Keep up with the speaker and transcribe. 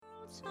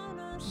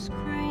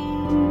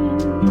Scream.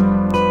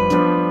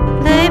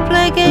 They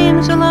play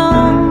games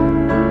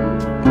alone.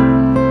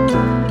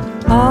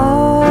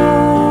 Oh,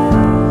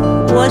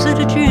 was it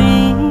a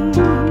dream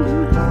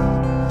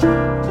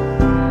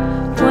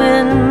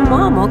when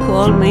Mama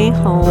called me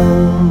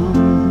home?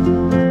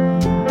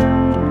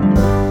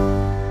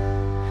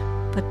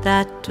 But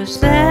that was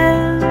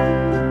then,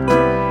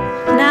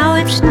 now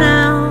it's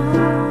now.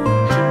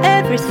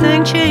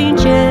 Everything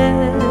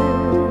changes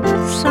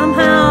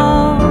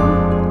somehow.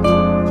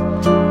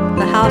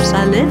 The house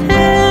I live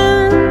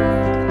in,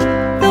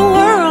 the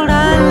world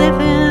I live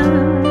in,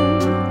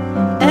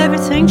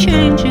 everything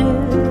changes.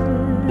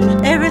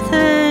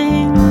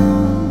 Everything,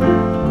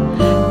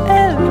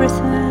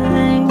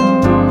 everything.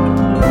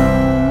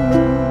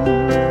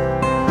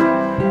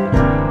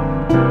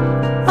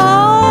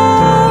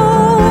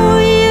 Oh,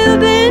 you've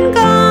been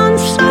gone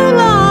so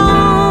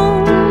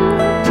long.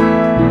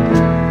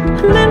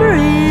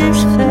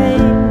 Memories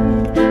fade.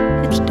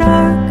 It's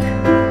dark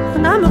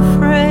and I'm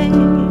afraid.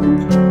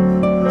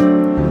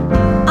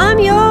 I'm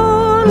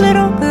your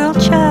little girl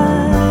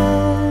child.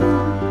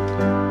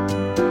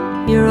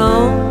 Your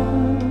own.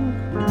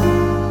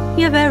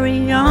 You're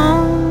very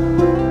own.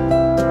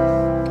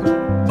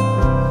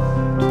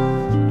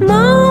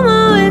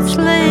 Mama, it's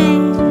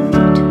late.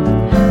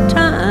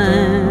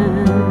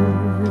 Time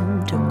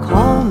to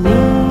call me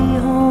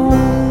home.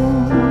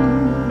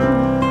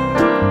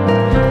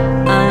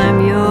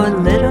 I'm your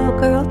little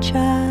girl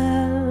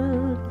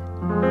child,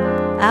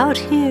 out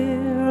here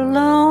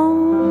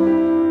alone.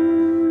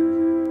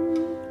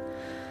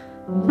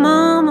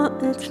 Mama,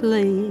 it's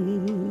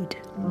late.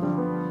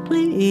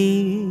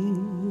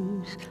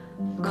 Please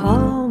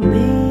call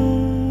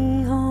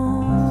me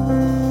home.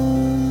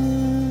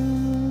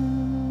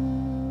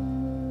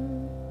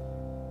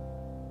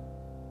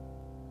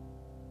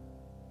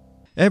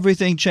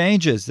 Everything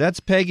Changes. That's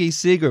Peggy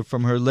Seeger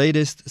from her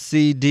latest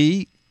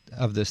CD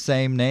of the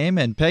same name.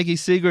 And Peggy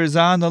Seeger is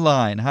on the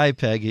line. Hi,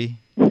 Peggy.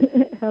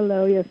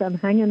 Hello, yes, I'm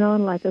hanging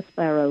on like a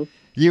sparrow.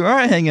 You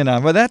are hanging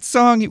on. Well, that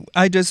song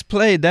I just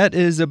played, that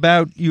is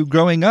about you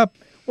growing up.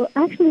 Well,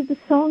 actually, the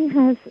song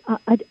has,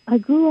 I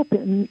grew up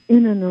in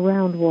and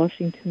around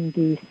Washington,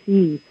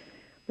 D.C.,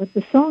 but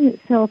the song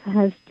itself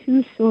has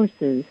two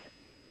sources.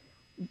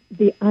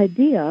 The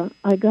idea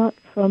I got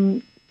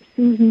from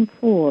Susan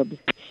Forbes.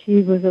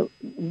 She was a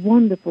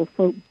wonderful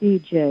folk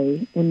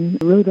DJ in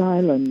Rhode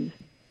Island,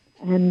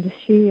 and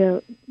she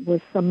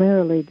was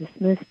summarily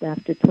dismissed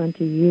after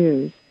 20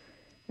 years.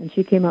 And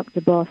she came up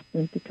to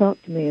Boston to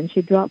talk to me, and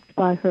she dropped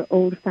by her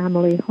old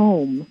family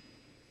home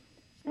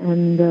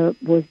and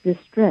was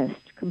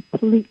distressed,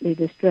 completely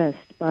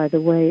distressed by the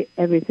way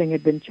everything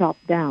had been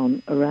chopped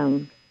down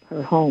around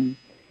her home.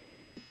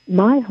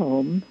 My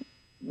home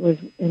was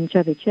in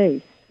Chevy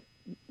Chase,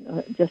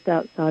 just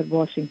outside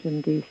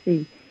Washington,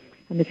 D.C.,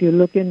 and if you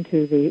look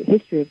into the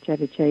history of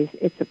Chevy Chase,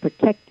 it's a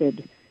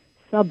protected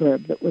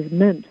suburb that was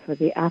meant for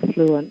the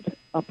affluent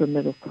upper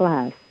middle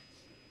class.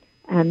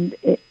 And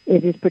it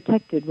is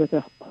protected with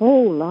a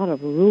whole lot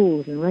of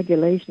rules and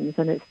regulations,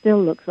 and it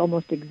still looks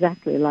almost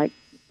exactly like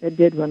it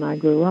did when I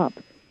grew up.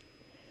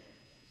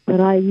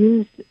 But I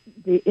used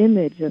the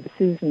image of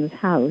Susan's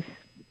house,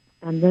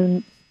 and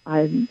then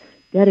I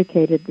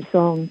dedicated the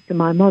song to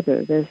my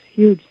mother. There's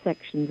huge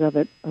sections of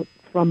it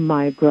from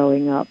my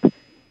growing up,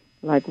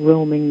 like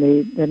roaming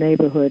the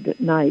neighborhood at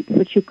night,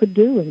 which you could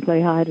do and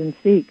play hide and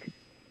seek.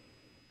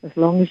 As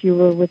long as you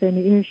were within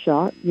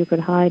earshot, you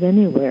could hide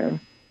anywhere,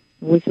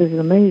 which is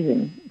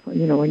amazing,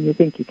 you know, when you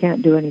think you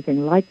can't do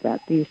anything like that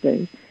these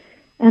days.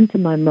 And to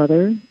my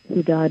mother,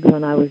 who died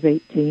when I was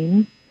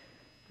 18,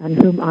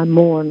 and whom I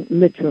mourn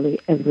literally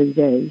every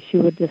day. She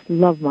would just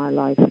love my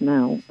life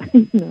now.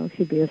 You know,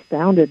 she'd be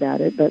astounded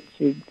at it, but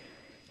she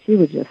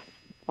would just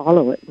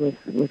follow it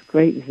with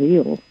great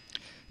zeal.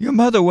 Your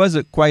mother was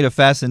quite a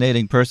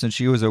fascinating person.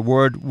 She was an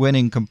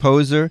award-winning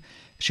composer.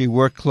 She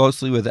worked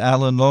closely with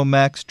Alan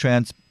Lomax,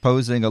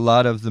 transposing a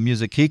lot of the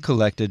music he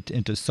collected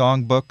into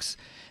songbooks.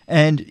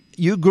 And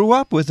you grew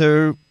up with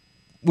her,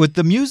 with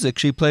the music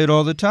she played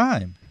all the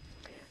time.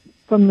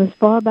 From as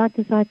far back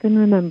as I can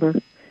remember.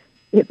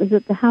 It was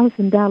at the house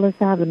in Dallas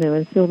Avenue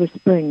in Silver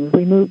Springs.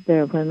 We moved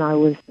there when I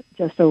was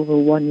just over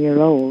 1 year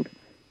old.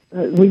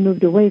 We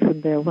moved away from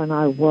there when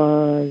I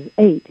was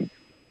 8.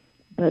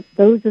 But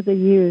those are the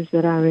years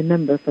that I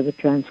remember for the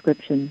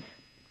transcriptions,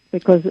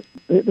 because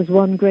it was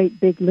one great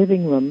big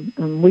living room,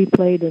 and we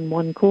played in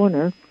one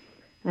corner,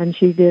 and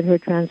she did her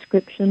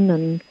transcription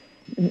and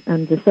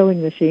the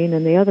sewing machine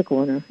in the other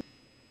corner.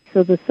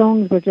 So the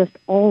songs were just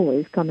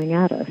always coming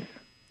at us.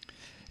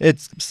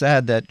 It's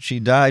sad that she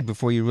died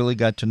before you really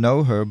got to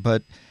know her,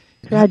 but...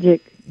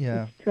 Tragic.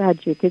 Yeah. It's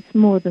tragic. It's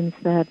more than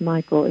sad,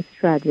 Michael. It's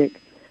tragic,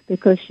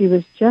 because she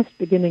was just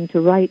beginning to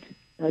write,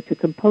 to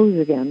compose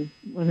again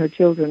when her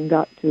children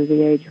got to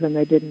the age when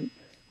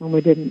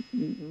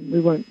we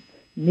weren't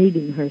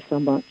needing her so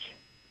much,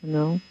 you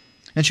know.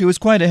 And she was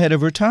quite ahead of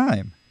her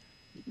time.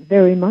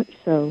 Very much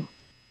so.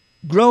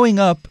 Growing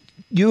up,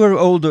 you were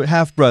older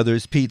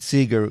half-brothers, Pete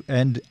Seeger,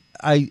 and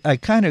I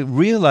kind of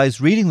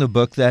realized reading the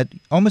book that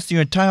almost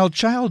your entire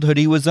childhood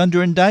he was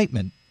under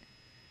indictment.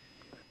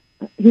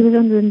 He was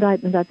under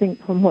indictment, I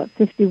think, from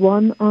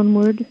 51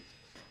 onward?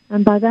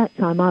 And by that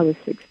time I was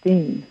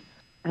 16.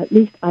 At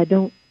least I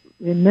don't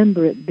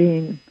remember it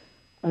being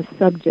a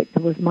subject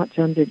that was much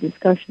under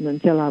discussion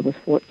until I was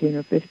 14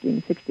 or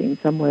 15, 16,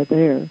 somewhere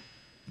there.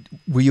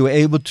 Were you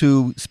able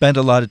to spend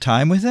a lot of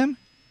time with him?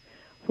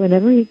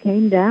 Whenever he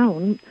came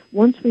down,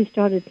 once we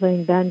started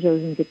playing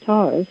banjos and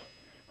guitars,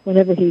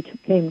 whenever he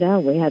came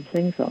down, we had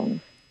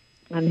sing-songs.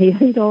 And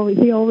he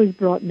always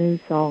brought new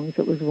songs.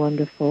 It was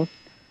wonderful.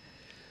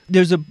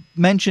 There's a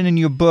mention in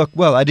your book,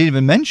 well, I didn't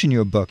even mention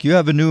your book. You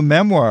have a new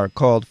memoir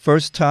called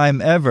First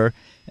Time Ever,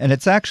 and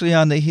it's actually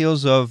on the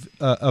heels of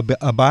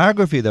a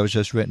biography that was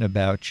just written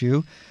about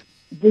you.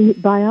 The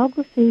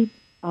biography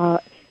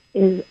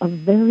is a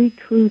very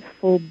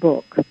truthful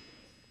book.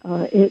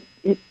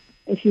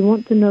 If you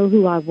want to know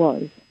who I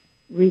was,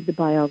 read the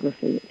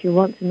biography. If you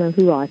want to know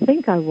who I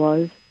think I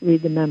was,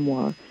 read the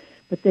memoir.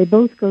 But they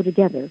both go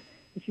together.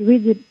 If you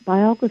read the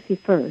biography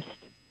first,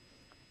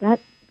 that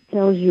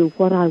tells you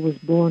what I was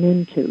born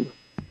into.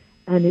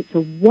 And it's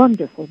a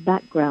wonderful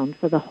background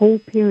for the whole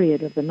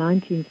period of the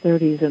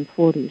 1930s and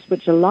 40s,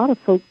 which a lot of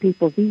folk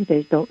people these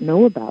days don't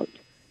know about.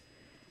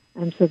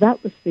 And so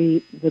that was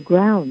the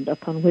ground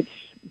upon which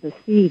the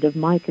seed of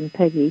Mike and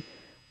Peggy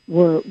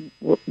were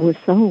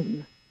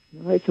sown.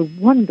 It's a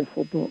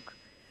wonderful book.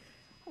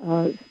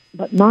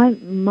 But my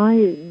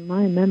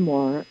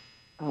memoir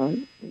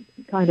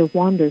kind of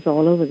wanders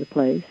all over the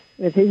place.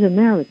 It is a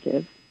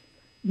narrative,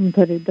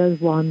 but it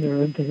does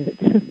wander a bit.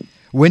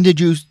 When did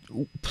you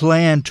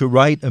plan to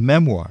write a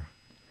memoir?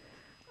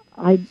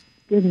 I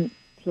didn't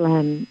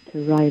plan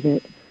to write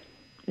it.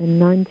 In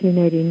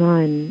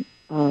 1989,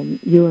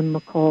 Ewan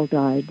McCall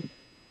died.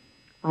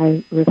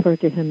 I refer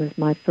to him as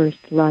my first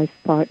life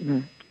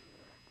partner.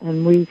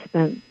 And we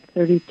spent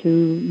 32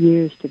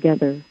 years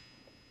together.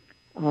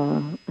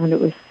 And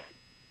it was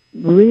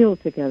real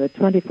together,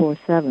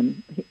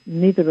 24/7.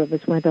 Neither of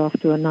us went off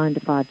to a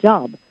 9-to-5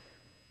 job.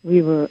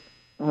 We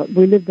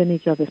lived in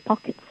each other's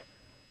pockets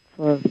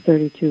for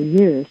 32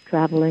 years,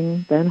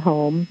 traveling, then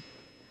home.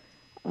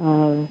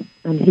 And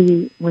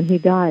when he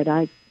died,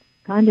 I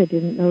kind of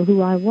didn't know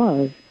who I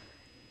was.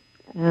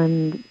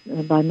 And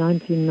by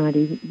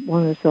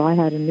 1991 or so, I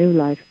had a new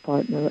life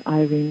partner,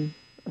 Irene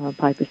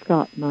Piper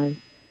Scott, my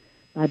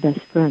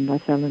best friend. I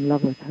fell in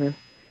love with her.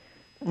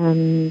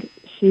 And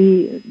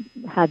she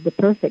had the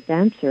perfect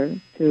answer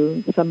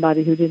to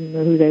somebody who didn't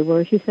know who they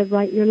were. She said,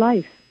 write your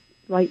life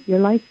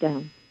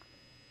down.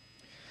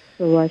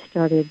 So I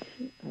started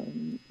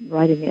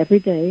writing every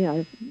day.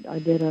 I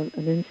did an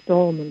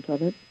installment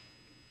of it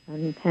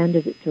and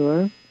handed it to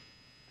her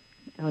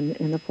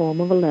in the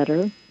form of a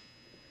letter.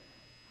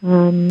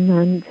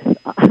 And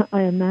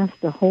I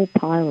amassed a whole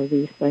pile of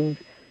these things.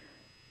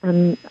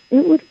 And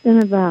it would have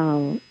been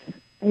about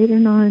 8 or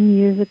 9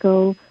 years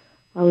ago.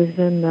 I was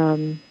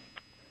in,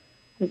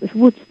 it was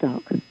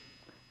Woodstock.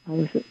 I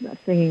was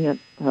singing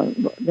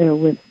there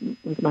with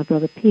my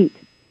brother Pete.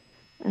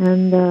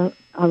 And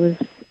I was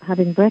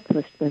having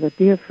breakfast with a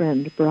dear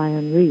friend,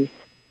 Brian Reese,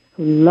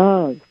 who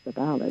loves the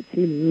ballads.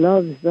 He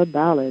loves the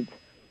ballads.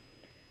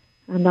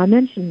 And I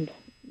mentioned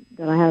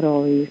that I had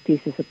all these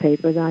pieces of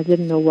paper that I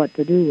didn't know what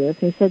to do with.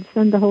 He said,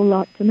 send the whole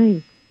lot to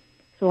me.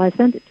 So I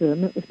sent it to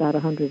him. It was about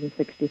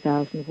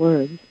 160,000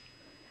 words.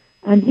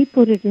 And he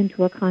put it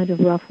into a kind of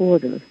rough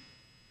order,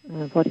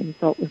 what he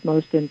thought was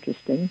most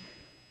interesting,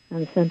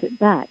 and sent it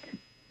back.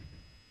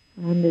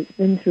 And it's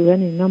been through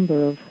any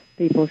number of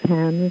people's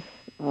hands,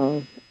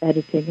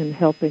 editing and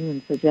helping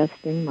and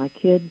suggesting. My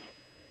kids,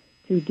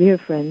 2 dear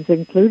friends,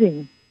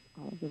 including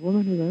the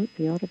woman who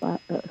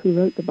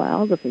wrote the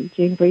biography,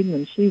 Jean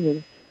Friedman. She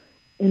was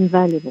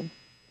invaluable.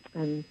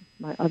 And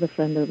my other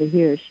friend over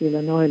here,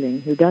 Sheila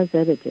Neuling, who does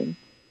editing.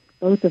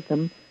 Both of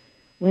them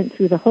went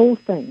through the whole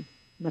thing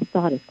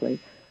methodically.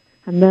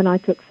 And then I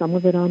took some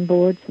of it on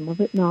board, some of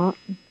it not.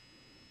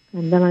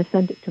 And then I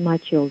sent it to my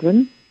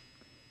children,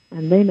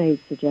 and they made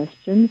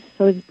suggestions.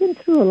 So it's been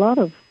through a lot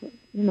of,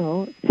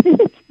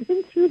 it's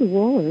been through the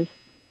wars.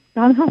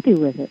 I'm happy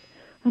with it.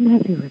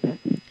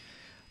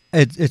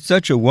 It's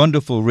such a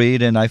wonderful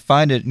read, and I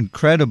find it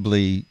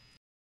incredibly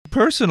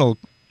personal.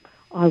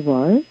 I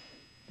was,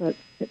 but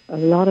a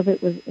lot of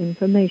it was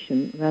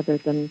information rather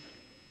than,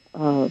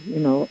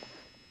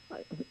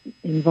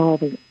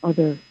 involving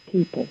other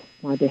people,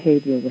 my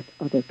behavior with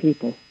other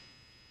people.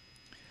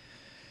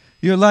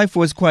 Your life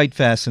was quite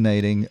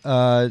fascinating.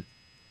 I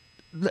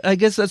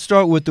guess let's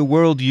start with the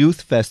World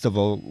Youth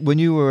Festival. When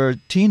you were a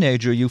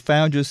teenager, you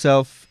found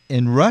yourself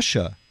in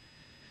Russia.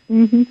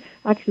 Mm-hmm.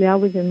 Actually, I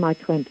was in my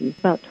 20s,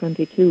 about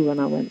 22 when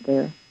I went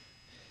there.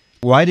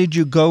 Why did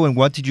you go, and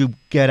what did you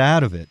get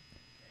out of it?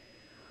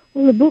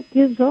 Well, the book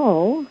gives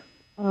all.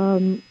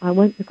 I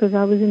went because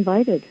I was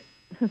invited.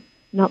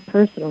 Not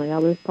personally. I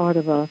was part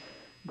of a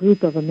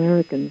group of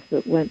Americans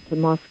that went to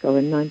Moscow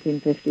in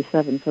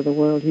 1957 for the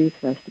World Youth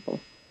Festival.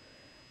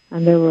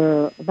 And there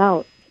were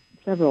about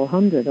several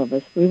hundred of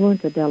us. We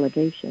weren't a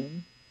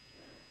delegation.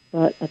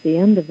 But at the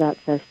end of that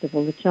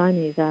festival, the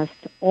Chinese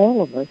asked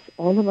all of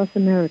us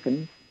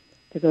Americans,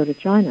 to go to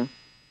China.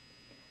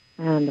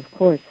 And, of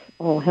course,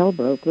 all hell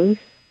broke loose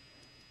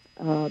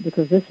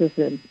because this was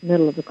the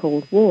middle of the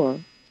Cold War.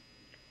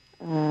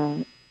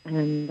 And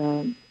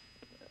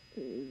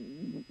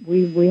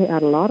we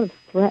had a lot of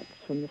threats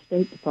from the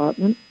State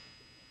Department.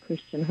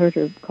 Christian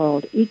Herter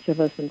called each of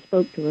us and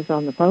spoke to us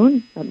on the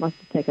phone. That must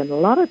have taken a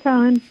lot of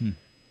time.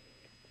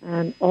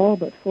 And all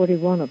but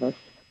 41 of us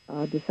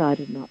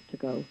decided not to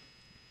go.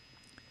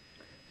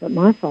 But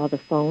my father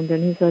phoned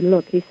and he said,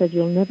 look, he said,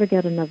 you'll never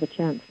get another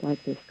chance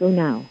like this. Go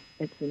now.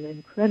 It's an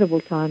incredible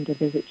time to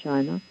visit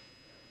China.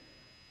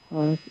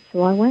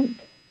 So I went.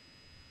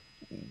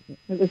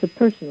 It was a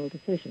personal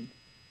decision.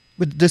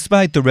 But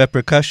despite the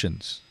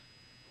repercussions?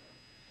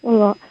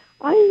 Well,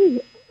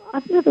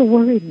 I've never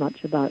worried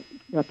much about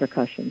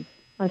repercussions.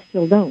 I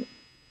still don't.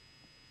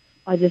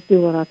 I just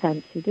do what I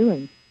fancy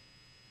doing.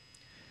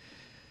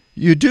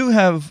 You do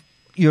have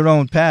your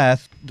own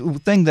path. The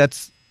thing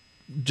that's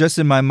just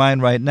in my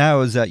mind right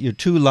now is that you're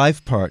two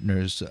life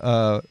partners.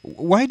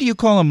 Why do you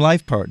call them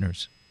life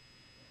partners?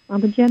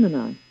 I'm a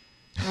Gemini.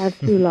 I have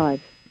two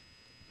lives.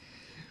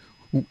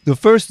 The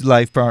first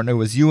life partner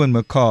was Ewan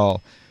McCall,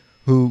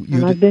 who you...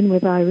 And I've been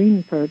with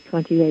Irene for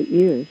 28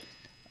 years.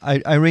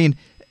 Irene,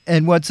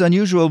 and what's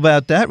unusual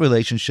about that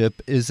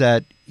relationship is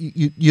that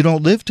you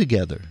don't live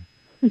together.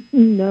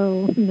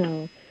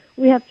 No.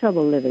 We have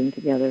trouble living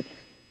together.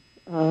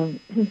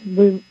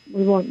 We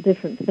want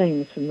different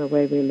things from the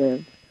way we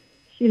live.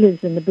 She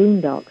lives in the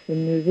boondocks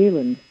in New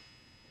Zealand.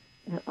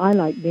 I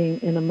like being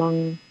in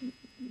among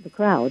the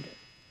crowd.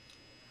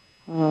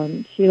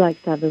 She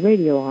likes to have the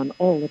radio on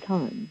all the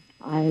time.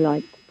 I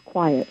like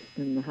quiet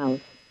in the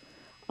house.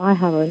 I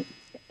have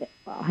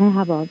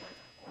a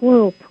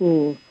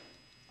whirlpool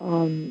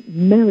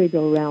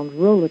merry-go-round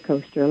roller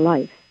coaster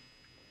life.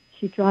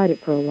 She tried it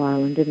for a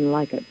while and didn't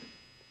like it.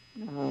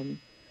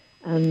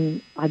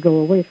 And I go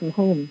away from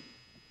home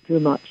too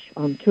much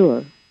on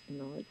tour.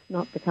 It's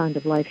not the kind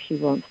of life she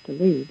wants to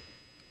lead.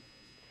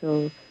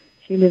 So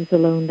she lives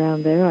alone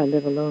down there. I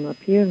live alone up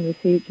here, and we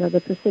see each other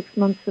for 6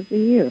 months of the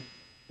year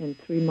in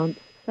 3-month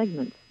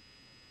segments.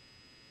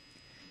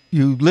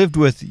 You lived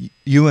with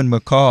Ewan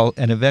McCall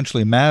and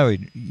eventually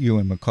married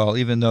Ewan McCall,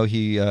 even though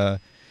he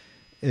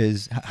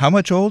is... How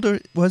much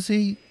older was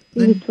he?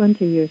 He was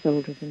 20 years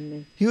older than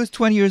me. He was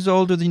 20 years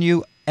older than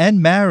you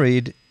and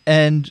married.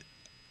 And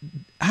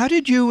how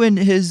did you and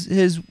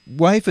his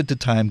wife at the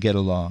time get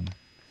along?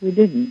 We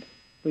didn't.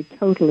 We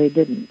totally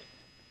didn't.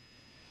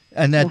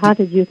 And that... So how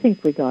did you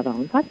think we got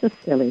on? That's a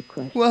silly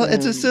question. Well,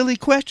 it's a silly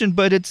question,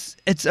 but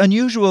it's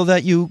unusual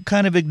that you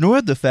kind of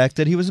ignored the fact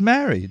that he was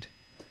married.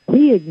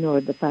 He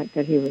ignored the fact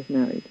that he was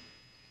married.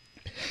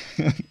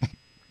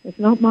 It's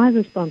not my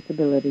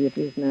responsibility if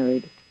he's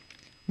married.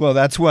 Well,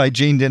 that's why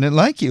Jean didn't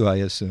like you, I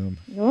assume.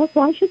 No,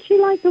 why should she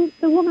like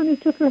the woman who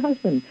took her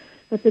husband?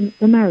 But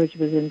the marriage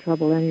was in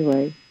trouble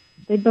anyway.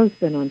 They'd both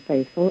been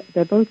unfaithful.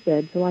 They're both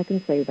dead, so I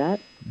can say that.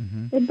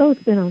 Mm-hmm. They'd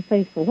both been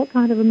unfaithful. What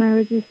kind of a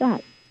marriage is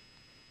that?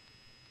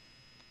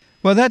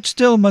 Well, that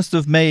still must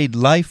have made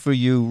life for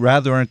you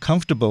rather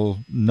uncomfortable,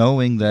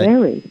 knowing that...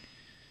 Very.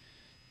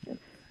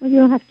 Well,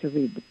 you'll have to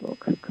read the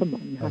book. Come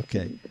on.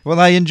 Okay. Well,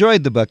 I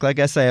enjoyed the book. Like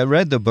I say, I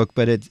read the book,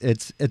 but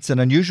it's an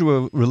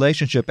unusual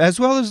relationship, as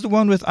well as the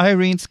one with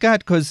Irene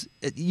Scott, because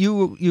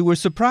you were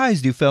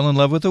surprised you fell in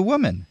love with a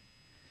woman.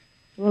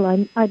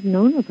 Well, I'd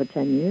known her for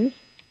 10 years.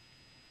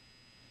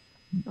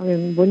 I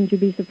mean, wouldn't you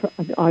be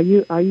surprised? Are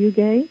you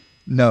gay?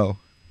 No.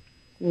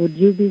 Would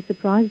you be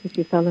surprised if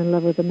you fell in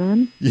love with a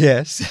man?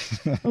 Yes.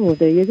 Oh, well,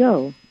 there you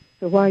go.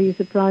 So why are you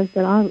surprised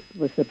that I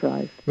was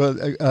surprised? Well,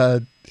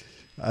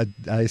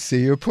 I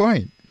see your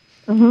point.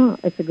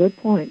 It's a good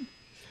point.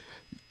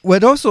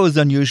 What also is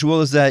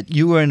unusual is that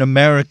you were an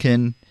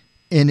American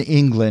in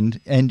England,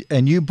 and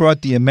you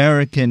brought the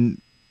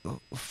American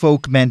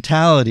folk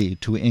mentality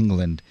to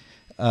England.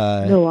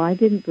 No, I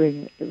didn't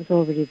bring it. It was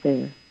already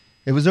there.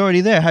 It was already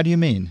there? How do you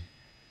mean?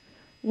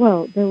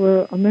 Well, there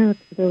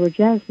were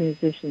jazz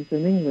musicians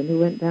in England who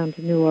went down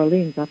to New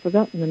Orleans. I've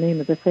forgotten the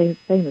name of the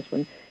famous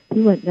one.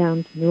 He went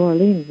down to New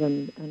Orleans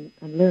and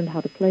learned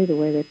how to play the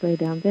way they play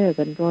down there,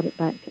 then brought it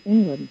back to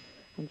England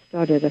and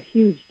started a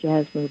huge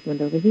jazz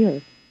movement over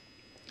here.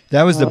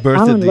 That was the birth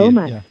Alan of the...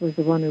 Lomax was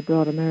the one who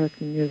brought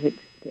American music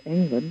to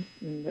England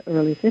in the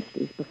early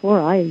 50s, before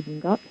I even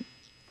got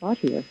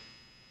here.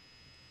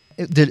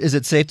 Is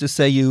it safe to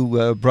say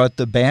you brought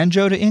the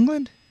banjo to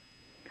England?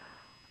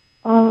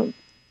 Well,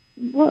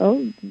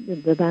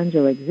 the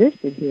banjo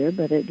existed here,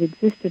 but it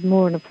existed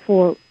more in a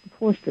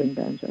four-string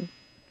banjo.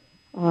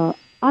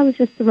 I was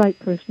just the right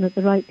person at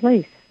the right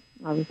place.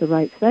 I was the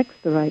right sex,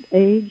 the right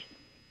age.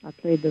 I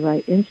played the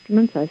right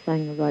instruments. I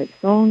sang the right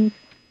songs.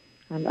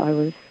 And I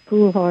was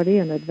foolhardy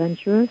and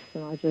adventurous,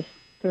 and I just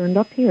turned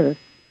up here.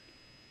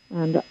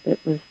 And it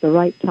was the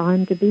right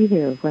time to be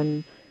here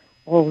when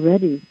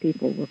already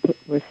people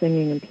were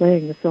singing and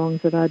playing the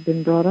songs that I'd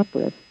been brought up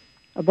with.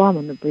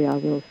 Abominably, I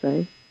will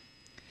say.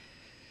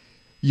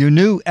 You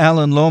knew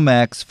Alan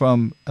Lomax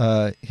from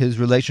his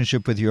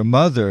relationship with your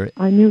mother.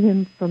 I knew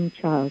him from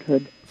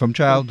childhood. From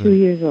childhood. 2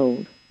 years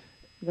old.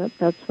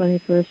 That's when he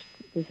first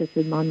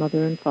visited my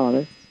mother and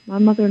father. My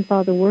mother and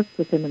father worked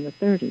with him in the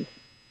 30s.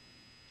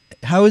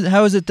 How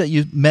is it that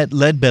you met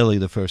Leadbelly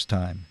the first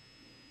time?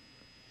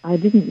 I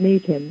didn't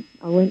meet him.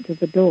 I went to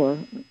the door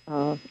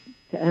to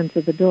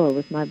answer the door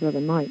with my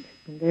brother Mike,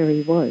 and there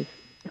he was.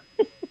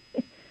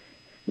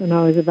 When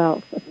I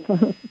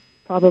was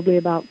probably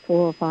about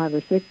 4 or 5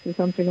 or 6 or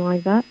something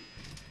like that.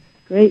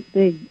 Great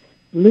big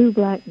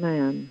blue-black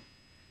man.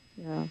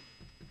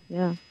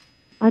 Yeah.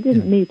 I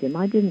didn't meet him.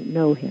 I didn't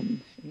know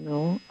him.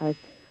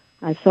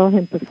 I saw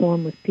him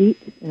perform with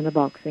Pete in a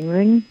boxing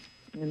ring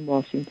in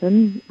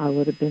Washington. I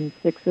would have been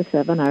 6 or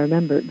 7. I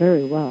remember it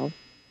very well.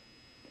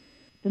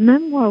 The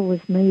memoir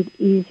was made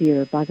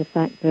easier by the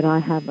fact that I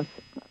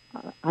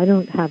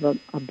don't have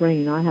a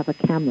brain. I have a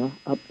camera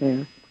up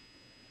there,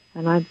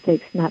 and I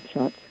take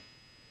snapshots,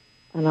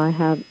 and I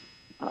have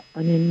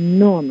an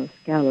enormous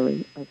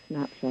gallery of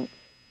snapshots.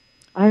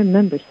 I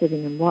remember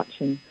sitting and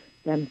watching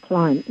them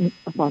climb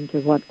up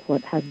onto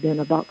what had been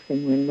a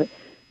boxing ring, but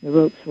the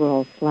ropes were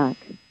all slack,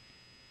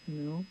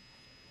 and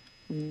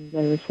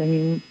they were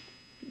singing,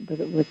 but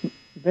it was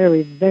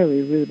very,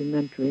 very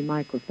rudimentary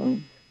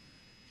microphones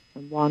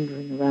and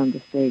wandering around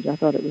the stage. I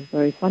thought it was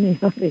very funny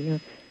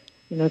having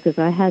because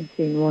I had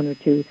seen 1 or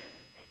 2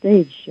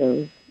 stage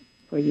shows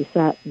where you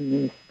sat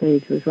and the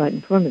stage was right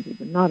in front of you,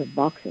 but not a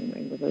boxing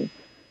ring with an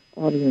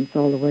audience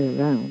all the way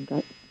around.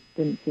 That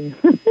didn't seem...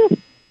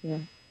 Yeah.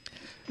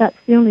 That's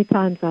the only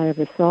times I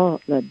ever saw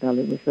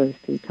Leadbelly, was those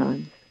 2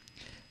 times.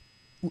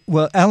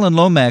 Well, Alan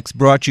Lomax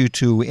brought you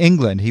to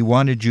England. He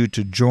wanted you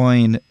to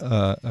join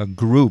a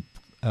group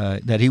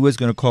that he was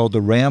going to call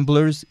the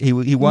Ramblers. He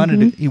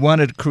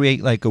wanted to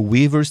create like a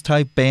Weavers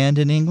type band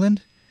in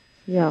England.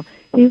 Yeah,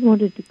 he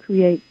wanted to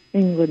create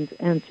England's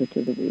answer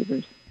to the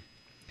Weavers.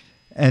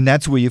 And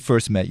that's where you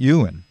first met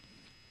Ewan.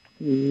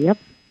 Yep.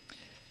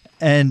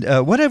 And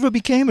whatever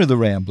became of the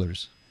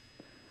Ramblers?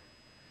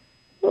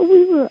 Well,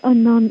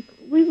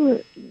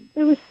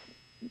 there was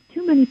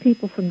too many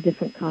people from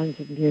different kinds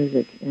of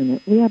music in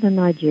it. We had a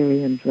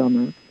Nigerian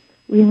drummer.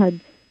 We had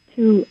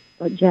 2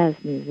 jazz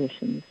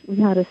musicians. We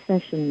had a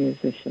session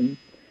musician.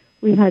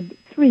 We had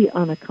 3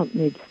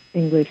 unaccompanied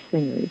English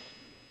singers.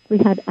 We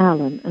had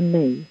Alan and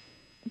me.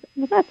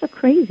 Well, that's a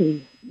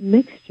crazy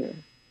mixture.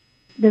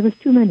 There was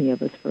too many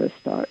of us for a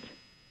start.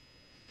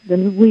 The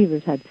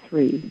Weavers had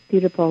 3.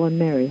 Peter, Paul, and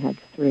Mary had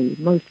 3.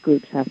 Most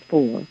groups have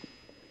 4.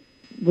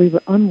 We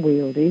were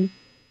unwieldy,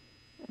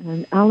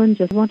 and Alan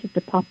just wanted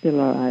to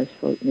popularize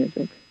folk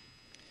music.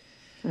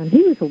 And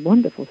he was a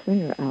wonderful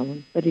singer,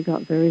 Alan, but he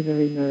got very,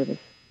 very nervous.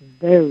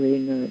 Very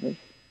nervous.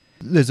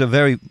 There's a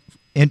very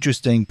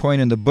interesting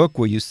point in the book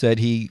where you said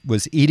he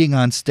was eating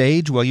on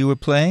stage while you were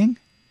playing?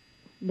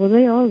 Well,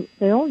 they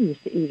all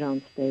used to eat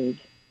on stage.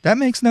 That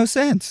makes no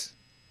sense.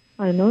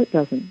 I know it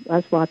doesn't.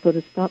 That's why I put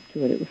a stop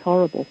to it. It was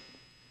horrible.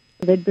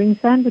 They'd bring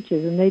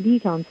sandwiches and they'd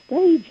eat on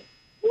stage.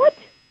 What?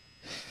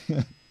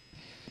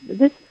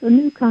 This is a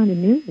new kind of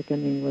music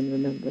in England,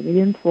 remember. The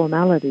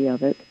informality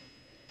of it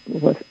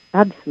was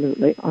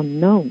absolutely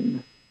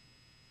unknown.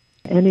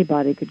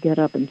 Anybody could get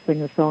up and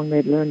sing a song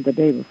they'd learned the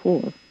day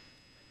before.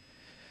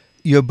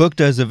 Your book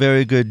does a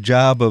very good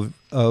job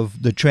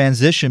of the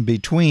transition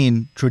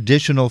between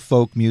traditional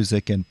folk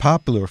music and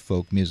popular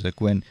folk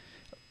music when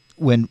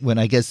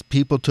I guess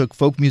people took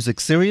folk music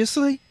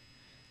seriously?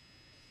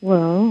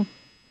 Well,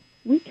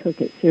 we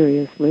took it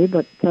seriously,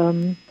 but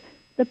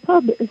the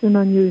pub is an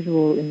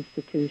unusual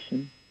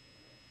institution,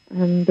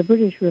 and the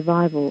British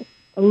revival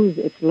owes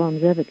its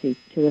longevity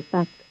to the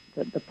fact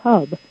that the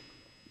pub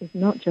is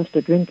not just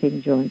a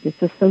drinking joint,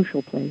 it's a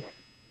social place.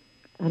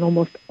 And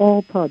almost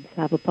all pubs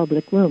have a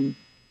public room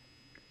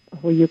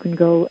where you can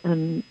go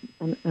and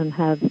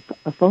have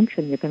a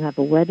function. You can have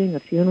a wedding, a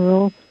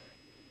funeral,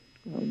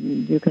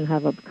 you can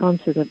have a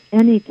concert of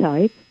any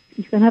type.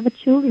 You can have a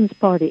children's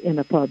party in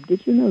a pub.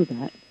 Did you know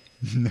that?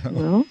 No.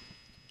 Well,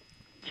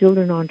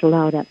 children aren't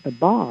allowed at the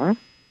bar,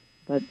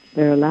 but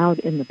they're allowed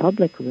in the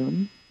public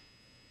room.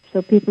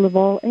 So people of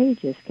all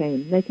ages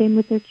came. They came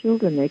with their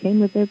children. They came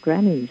with their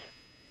grannies.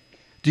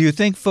 Do you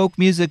think folk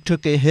music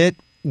took a hit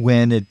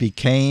when it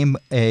became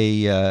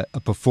a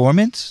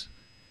performance?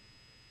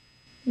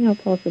 Yeah,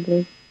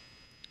 possibly.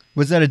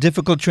 Was that a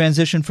difficult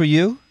transition for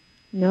you?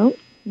 No,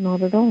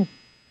 not at all.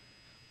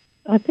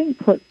 I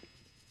think what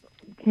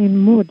became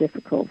more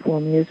difficult for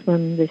me is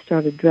when they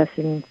started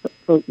dressing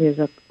folk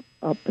music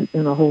up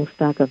in a whole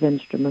stack of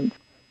instruments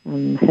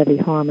and heavy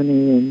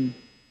harmony and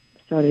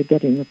started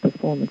getting a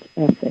performance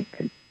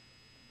ethic.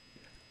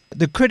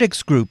 The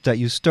critics group that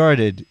you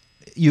started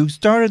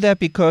that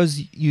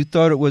because you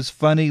thought it was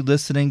funny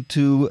listening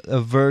to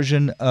a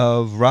version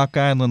of Rock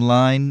Island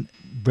Line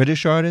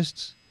British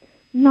artists?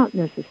 Not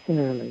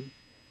necessarily.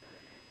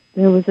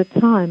 There was a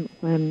time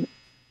when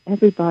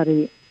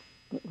everybody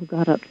who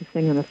got up to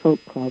sing in a folk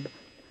club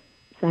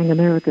sang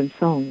American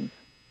songs.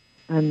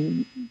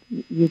 And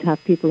you'd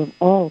have people of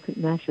all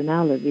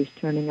nationalities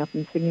turning up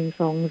and singing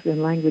songs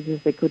in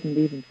languages they couldn't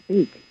even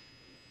speak.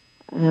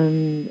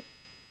 And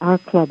our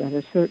club at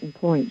a certain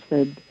point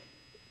said,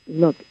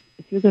 look,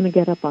 if you're going to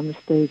get up on the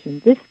stage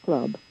in this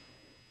club,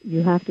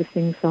 you have to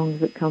sing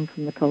songs that come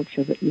from the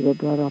culture that you were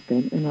brought up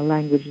in a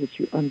language that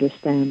you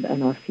understand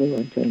and are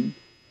fluent in.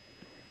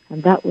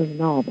 And that was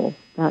novel.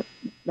 That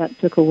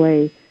took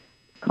away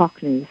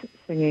Cockneys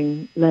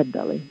singing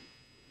Leadbelly.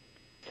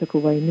 Took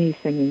away me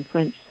singing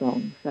French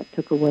songs. That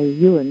took away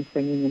Ewan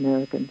singing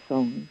American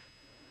songs.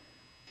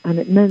 And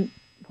it meant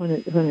when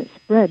it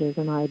spread as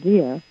an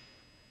idea,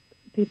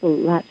 people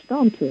latched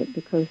onto it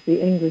because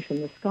the English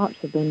and the Scots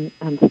have been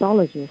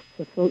anthologists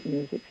of folk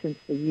music since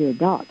the year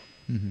dot.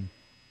 Mm-hmm.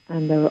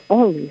 And there were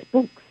all these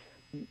books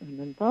and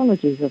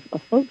anthologies of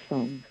folk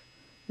songs.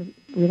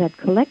 We had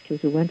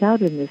collectors who went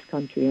out in this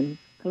country and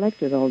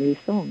collected all these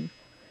songs.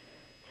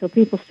 So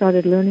people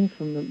started learning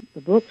from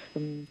the books,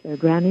 from their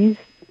grannies,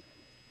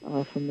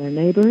 from their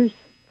neighbors,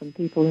 from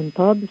people in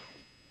pubs.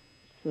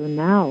 So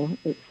now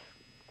it's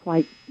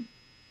quite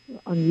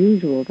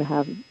unusual to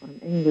have an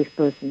English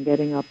person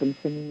getting up and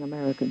singing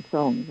American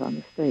songs on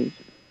the stage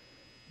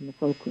in the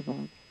folk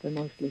revival. They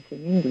mostly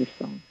sing English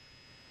songs.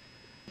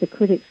 The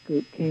critics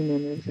group came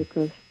in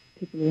because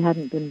people who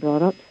hadn't been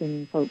brought up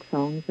singing folk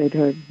songs, they'd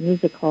heard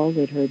music hall,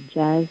 they'd heard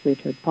jazz,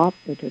 they'd heard pop,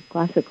 they'd heard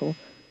classical,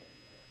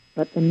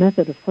 but the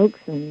method of folk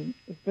singing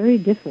is very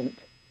different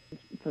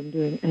from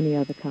doing any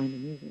other kind of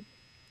music.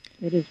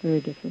 It is very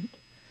different.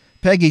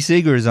 Peggy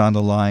Seeger is on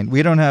the line.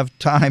 We don't have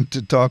time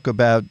to talk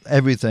about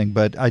everything,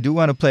 but I do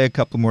want to play a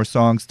couple more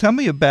songs. Tell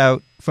me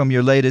about, from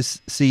your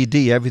latest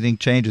CD, Everything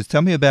Changes,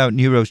 tell me about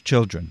Nero's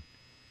Children.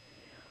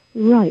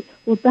 Right.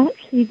 Well, that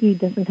CD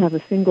doesn't have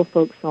a single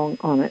folk song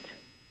on it.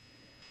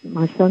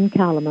 My son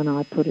Callum and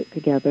I put it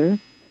together,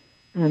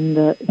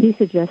 and he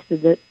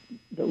suggested that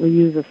we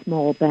use a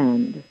small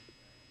band,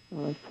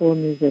 4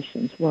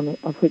 musicians, one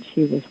of which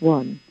he was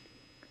one.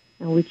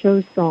 And we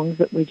chose songs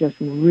that we just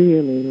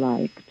really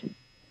liked.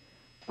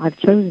 I've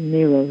chosen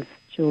Nero's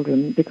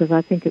Children because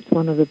I think it's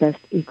one of the best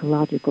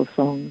ecological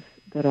songs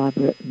that I've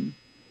written.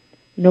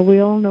 You know, we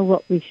all know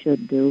what we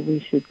should do. We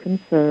should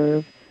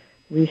conserve.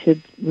 We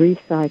should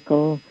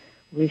recycle.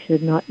 We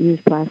should not use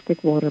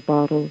plastic water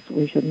bottles.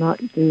 We should not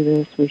do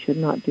this. We should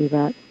not do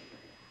that.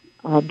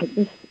 But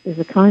this is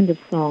a kind of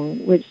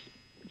song which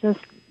just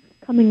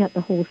coming at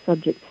the whole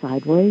subject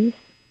sideways.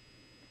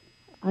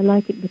 I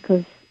like it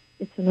because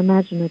it's an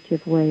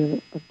imaginative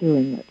way of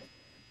doing it.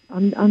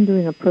 I'm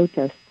doing a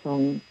protest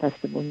song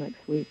festival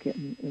next week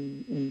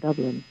in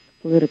Dublin,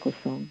 political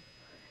songs.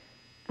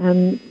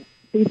 And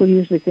people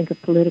usually think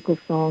of political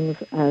songs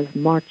as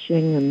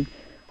marching and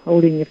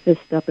holding your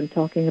fist up and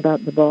talking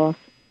about the boss.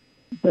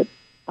 But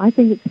I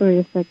think it's very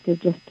effective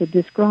just to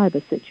describe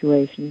a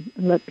situation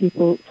and let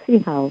people see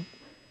how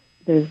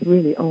there's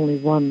really only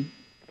one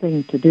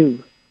thing to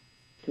do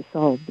to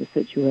solve the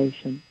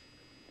situation.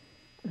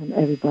 And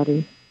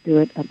everybody do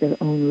it at their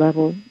own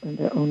level and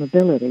their own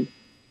ability.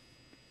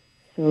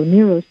 So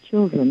Nero's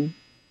Children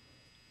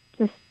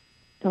just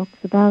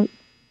talks about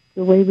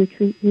the way we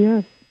treat the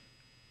earth.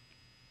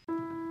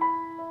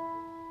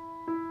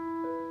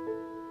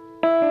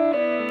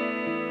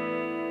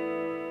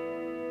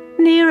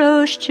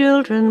 Nero's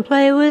children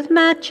play with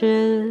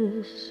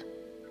matches.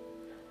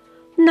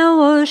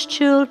 Noah's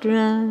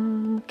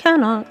children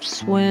cannot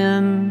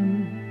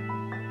swim.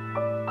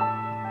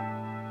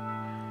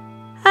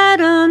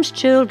 Adam's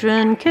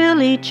children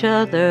kill each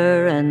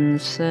other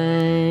and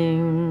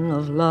sing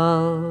of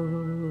love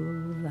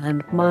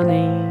and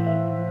money.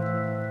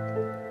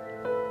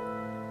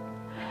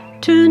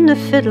 Tune the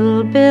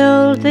fiddle,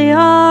 build the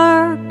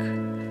ark,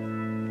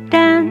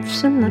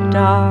 dance in the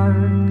dark.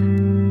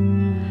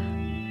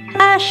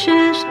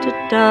 Ashes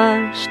to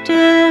dust,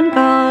 in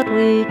God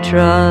we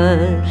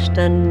trust,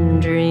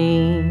 and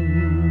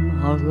dream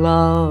of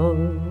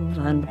love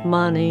and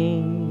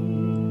money.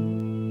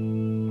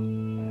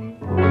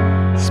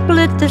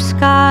 Split the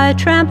sky,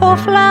 trample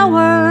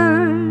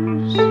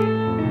flowers,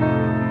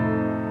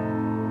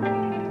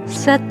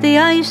 set the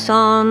ice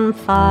on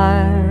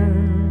fire.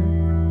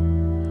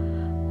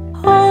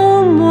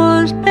 Home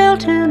was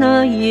built in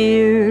a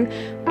year,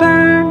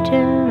 burnt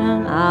in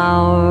an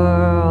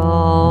hour,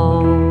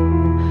 all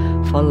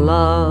for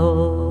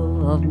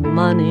love of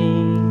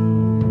money.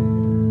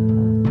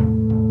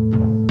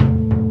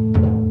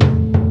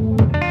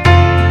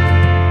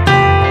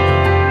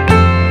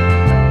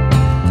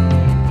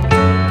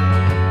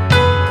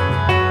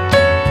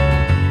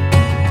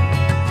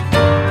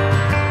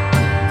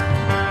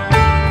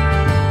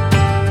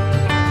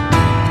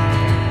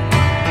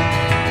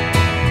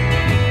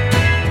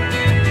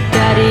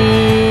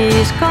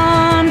 Daddy's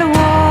gone to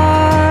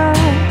war,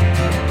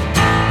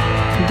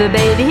 the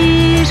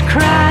baby's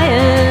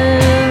crying,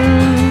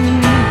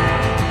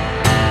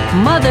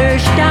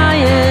 mother's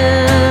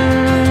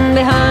dying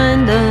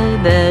behind the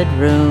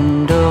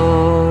bedroom door.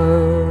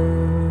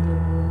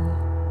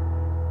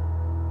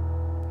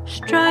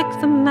 Strike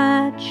the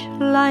match,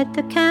 light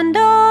the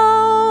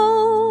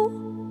candle,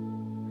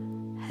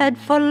 head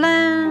for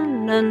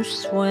land and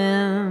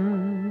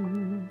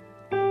swim.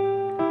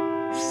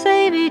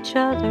 Save each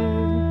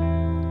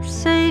other,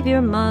 save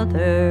your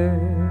mother,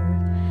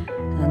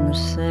 and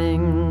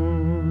sing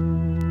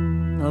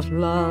of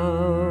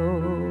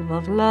love,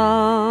 of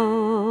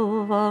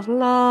love, of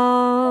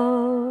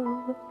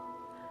love.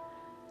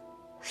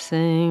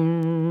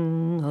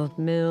 Sing of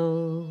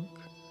milk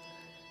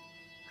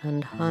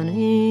and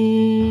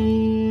honey.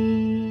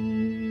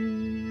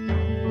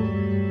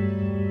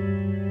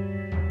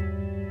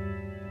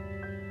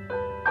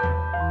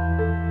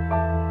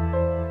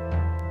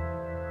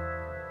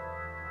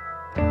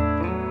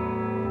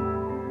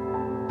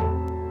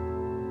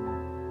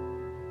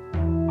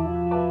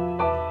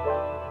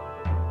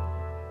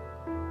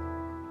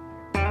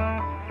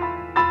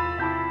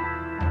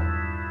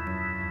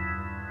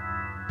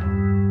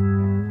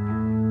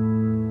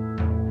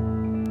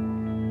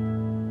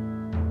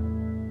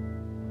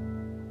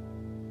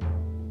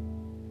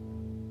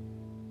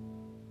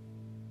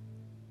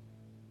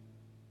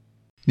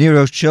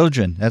 Nero's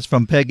Children. That's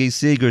from Peggy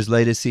Seeger's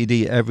latest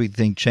CD,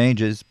 Everything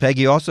Changes.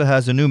 Peggy also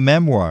has a new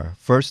memoir,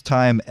 first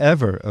time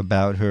ever,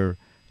 about her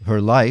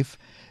life.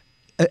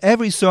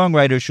 Every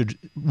songwriter should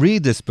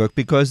read this book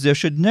because there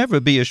should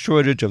never be a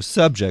shortage of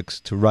subjects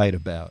to write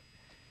about.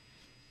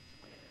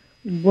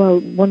 Well,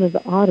 one of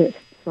the oddest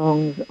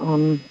songs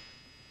on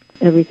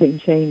Everything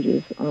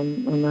Changes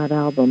on that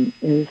album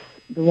is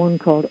the one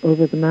called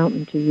Over the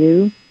Mountain to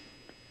You.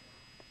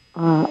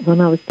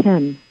 When I was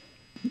 10,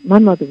 my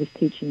mother was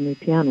teaching me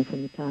piano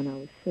from the time I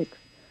was 6.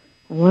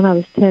 And when I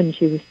was 10,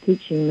 she was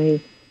teaching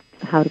me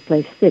how to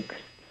play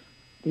sixths,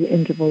 the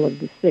interval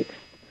of the sixth,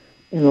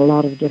 in a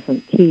lot of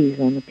different keys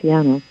on the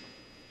piano.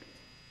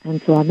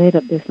 And so I made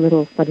up this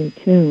little funny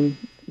tune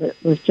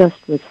that was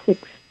just with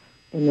sixths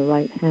in the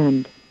right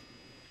hand.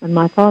 And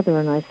my father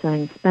and I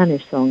sang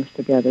Spanish songs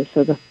together,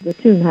 so the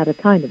tune had a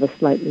kind of a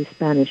slightly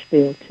Spanish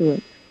feel to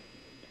it.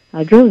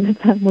 I drove the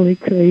family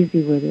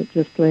crazy with it,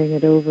 just playing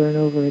it over and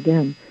over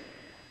again.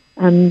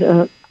 And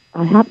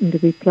I happened to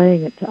be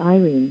playing it to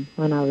Irene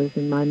when I was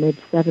in my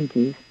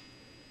mid-70s,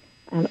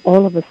 and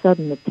all of a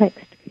sudden the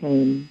text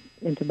came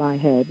into my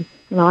head,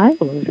 and I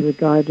always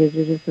regarded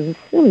it as a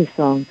silly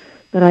song,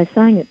 but I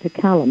sang it to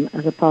Callum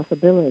as a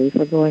possibility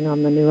for going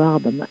on the new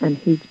album, and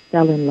he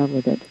fell in love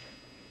with it.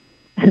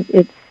 And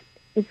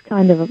it's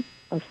kind of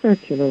a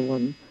circular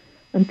one,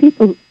 and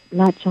people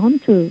latch on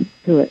to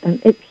it,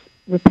 and it's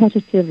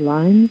repetitive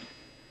lines,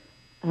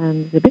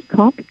 and it's a bit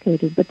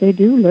complicated, but they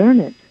do learn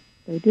it.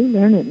 They do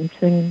learn it and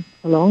sing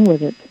along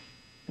with it,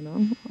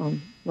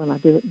 when I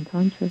do it in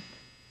concert.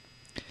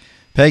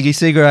 Peggy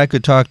Seeger, I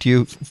could talk to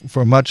you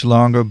for much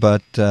longer,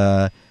 but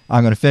I'm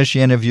going to finish the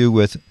interview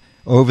with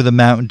Over the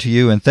Mountain to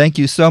You, and thank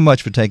you so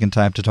much for taking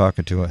time to talk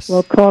to us.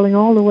 Well, calling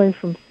all the way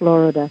from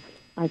Florida,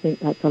 I think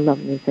that's a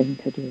lovely thing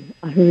to do.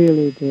 I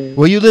really do.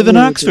 Well, you live in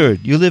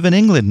Oxford. You live in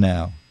England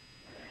now.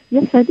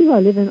 Yes, I do. I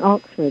live in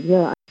Oxford,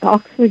 yeah.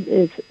 Oxford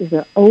is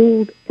an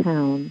old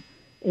town.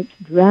 It's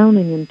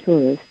drowning in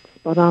tourists,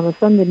 but on a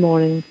Sunday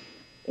morning,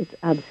 it's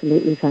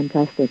absolutely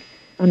fantastic.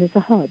 And it's a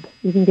hub.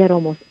 You can get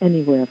almost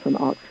anywhere from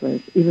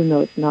Oxford, even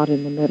though it's not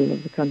in the middle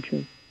of the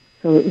country.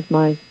 So it was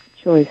my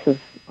choice of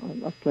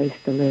a place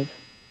to live.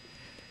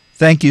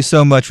 Thank you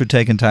so much for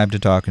taking time to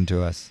talking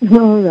to us.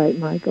 All right,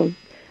 Michael.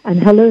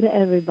 And hello to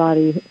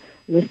everybody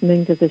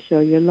listening to the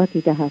show. You're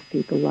lucky to have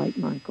people like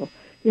Michael.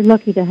 You're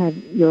lucky to have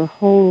your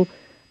whole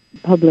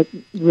public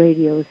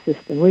radio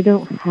system. We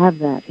don't have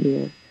that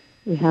here.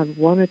 We have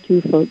one or two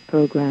folk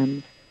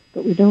programs,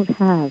 but we don't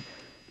have,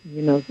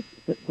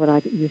 what I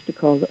used to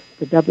call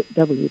the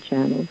W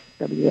channels,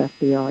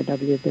 WFBR,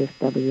 W this,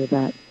 W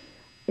that.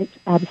 It's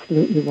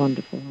absolutely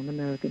wonderful, and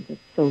Americans are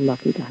so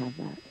lucky to have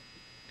that.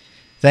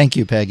 Thank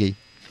you, Peggy.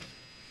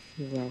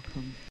 You're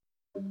welcome.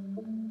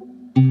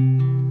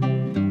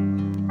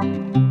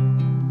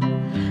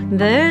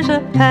 There's a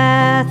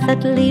path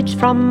that leads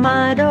from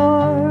my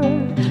door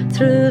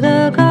through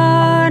the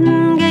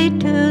garden gate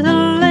to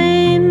the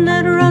lane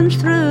that runs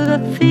through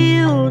the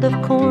field of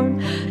corn,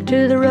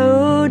 to the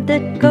road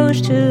that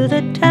goes to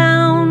the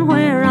town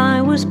where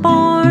I was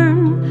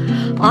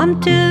born,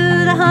 onto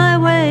the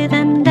highway,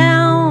 then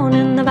down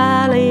in the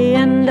valley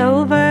and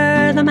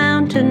over the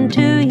mountain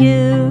to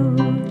you.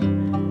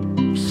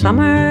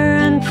 Summer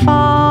and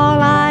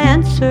fall, I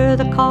answer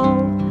the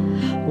call.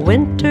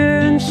 Winter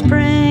and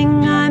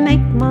spring, I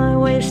make my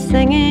way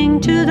singing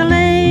to the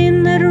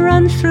lane that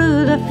runs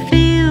through the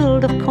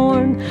field of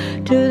corn,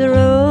 to the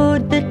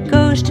road that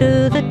goes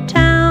to the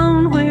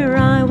town where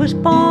I was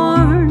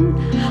born,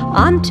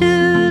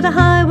 onto the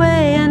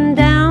highway and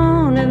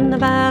down in the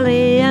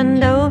valley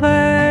and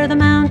over the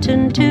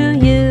mountain to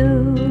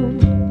you.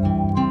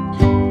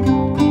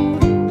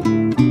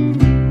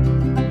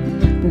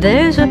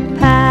 There's a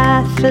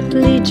path that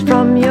leads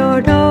from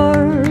your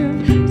door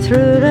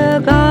through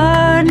the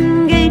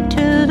garden gate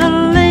to the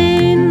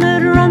lane that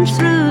runs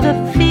through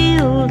the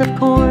field of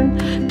corn,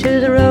 to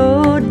the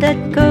road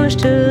that goes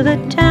to the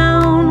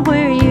town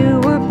where you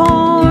were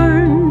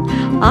born,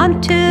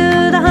 onto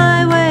the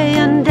highway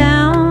and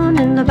down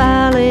in the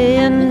valley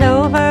and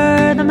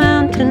over the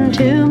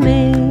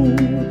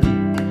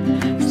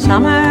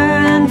Summer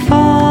and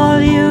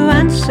fall, you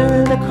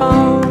answer the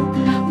call.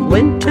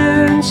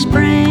 Winter and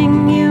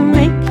spring, you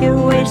make your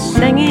way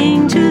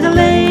singing to the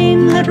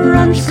lane that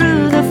runs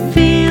through the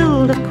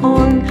field of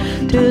corn,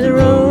 to the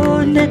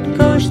road that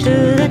goes to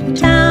the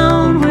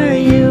town where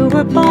you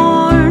were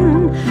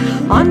born,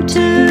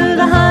 onto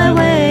the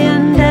highway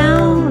and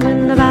down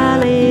in the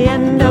valley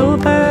and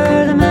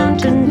over the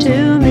mountain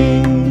to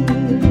me.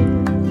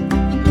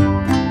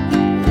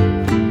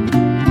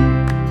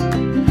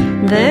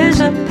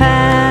 There's a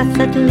path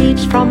that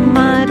leads from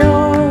my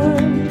door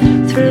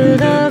through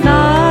the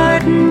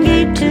garden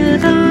gate to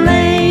the